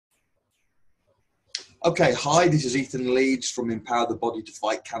Okay, hi, this is Ethan Leeds from Empower the Body to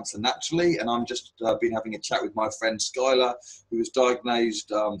Fight Cancer Naturally, and I'm just been having a chat with my friend Skylar, who was diagnosed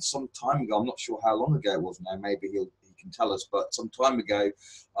some time ago. I'm not sure how long ago it was now, maybe he can tell us, but some time ago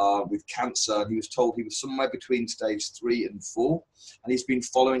with cancer. He was told he was somewhere between stage 3 and 4, and he's been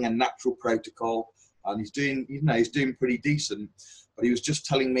following a natural protocol, and he's doing, he's doing pretty decent. But he was just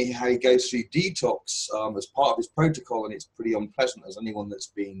telling me how he goes through detox as part of his protocol, and it's pretty unpleasant, as anyone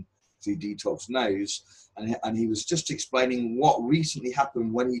that's been through detox knows. And he was just explaining what recently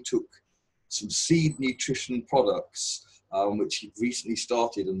happened when he took some seed nutrition products, which he recently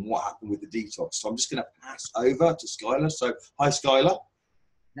started, and what happened with the detox. So I'm just going to pass over to Skylar. So hi, Skylar.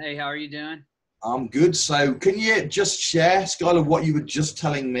 Hey, how are you doing? I'm good. So can you just share, Skylar, what you were just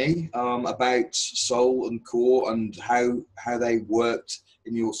telling me about Soul and Core and how they worked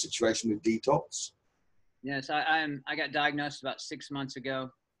in your situation with detox? Yes, I got diagnosed about 6 months ago.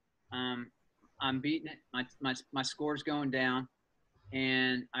 I'm beating it. My score's going down,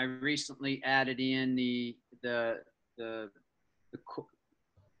 and I recently added in the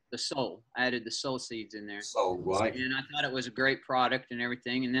Soul. I added the Soul seeds in there. Soul, right? And I thought it was a great product and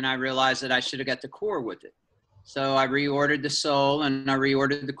everything. And then I realized that I should have got the Core with it. So I reordered the Soul and I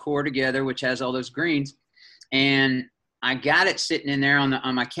reordered the Core together, which has all those greens. And I got it sitting in there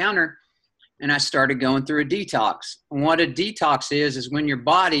on my counter, and I started going through a detox. And what a detox is when your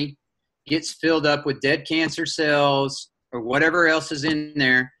body gets filled up with dead cancer cells or whatever else is in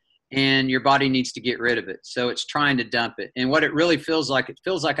there, and your body needs to get rid of it. So it's trying to dump it. And what it really feels like, it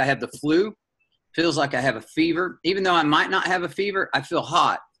feels like I have the flu, feels like I have a fever. Even though I might not have a fever, I feel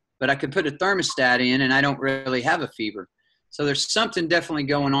hot, but I could put a thermostat in and I don't really have a fever. So there's something definitely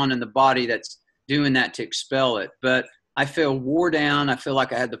going on in the body that's doing that to expel it. But I feel wore down. I feel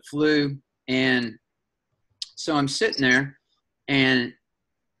like I had the flu. And so I'm sitting there, and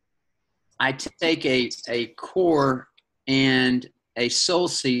I take a Core and a Soul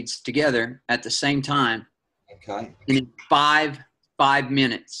seeds together at the same time. Okay. And in five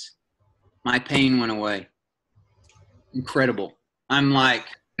minutes, my pain went away. Incredible. I'm like,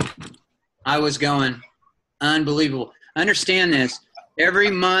 I was going, unbelievable. Understand this. Every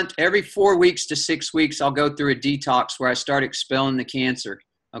month, every 4 weeks to 6 weeks, I'll go through a detox where I start expelling the cancer.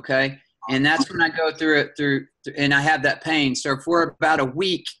 Okay. And that's when I go through it and I have that pain. So for about a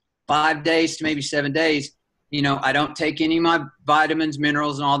week, 5 days to maybe 7 days, I don't take any of my vitamins,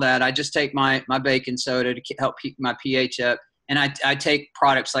 minerals, and all that. I just take my baking soda to help keep my pH up. And I take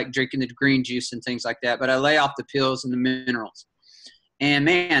products like drinking the green juice and things like that. But I lay off the pills and the minerals. And,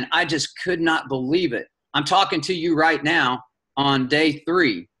 man, I just could not believe it. I'm talking to you right now on day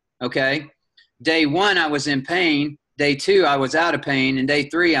 3, okay? Day 1, I was in pain. Day 2, I was out of pain. And day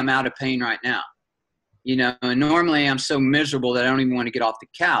 3, I'm out of pain right now. And normally I'm so miserable that I don't even want to get off the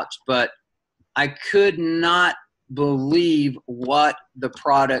couch. But I could not believe what the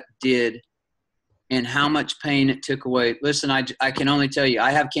product did and how much pain it took away. Listen, I can only tell you,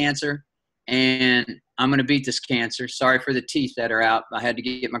 I have cancer, and I'm going to beat this cancer. Sorry for the teeth that are out. I had to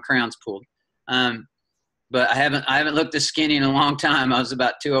get my crowns pulled. But I haven't looked this skinny in a long time. I was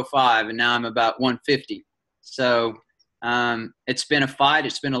about 205, and now I'm about 150. So it's been a fight.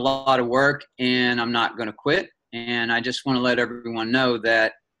 It's been a lot of work, and I'm not going to quit. And I just want to let everyone know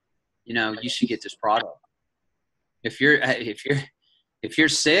that, you should get this product. If you're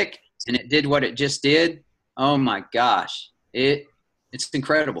sick and it did what it just did, oh my gosh, it's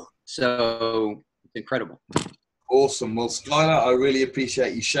incredible. So it's incredible. Awesome. Well, Skylar, I really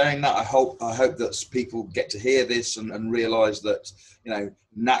appreciate you sharing that. I hope that people get to hear this and realize that,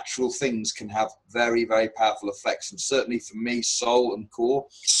 natural things can have very, very powerful effects. And certainly for me, Soul and Core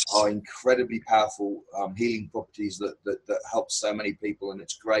are incredibly powerful healing properties that help so many people. And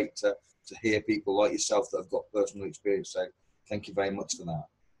it's great to hear people like yourself that have got personal experience. So thank you very much for that.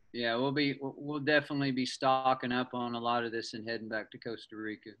 Yeah, we'll definitely be stocking up on a lot of this and heading back to Costa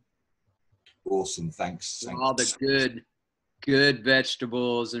Rica. Awesome. Thanks. All the good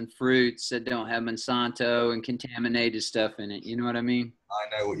vegetables and fruits that don't have Monsanto and contaminated stuff in it. You know what I mean?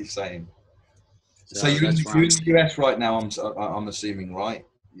 I know what you're saying. So you're in the US right now, I'm assuming, right?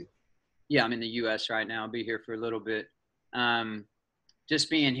 Yeah, I'm in the US right now. I'll be here for a little bit. Just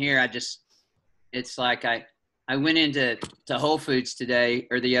being here, it's like I went into Whole Foods today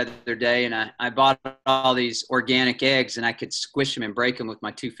or the other day, and I bought all these organic eggs, and I could squish them and break them with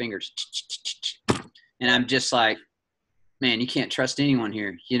my 2 fingers. And I'm just like, man, you can't trust anyone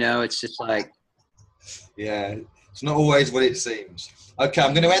here. It's just like. Yeah, it's not always what it seems. Okay,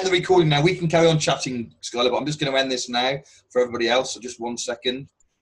 I'm going to end the recording now. We can carry on chatting, Skylar, but I'm just going to end this now for everybody else. So just 1 second.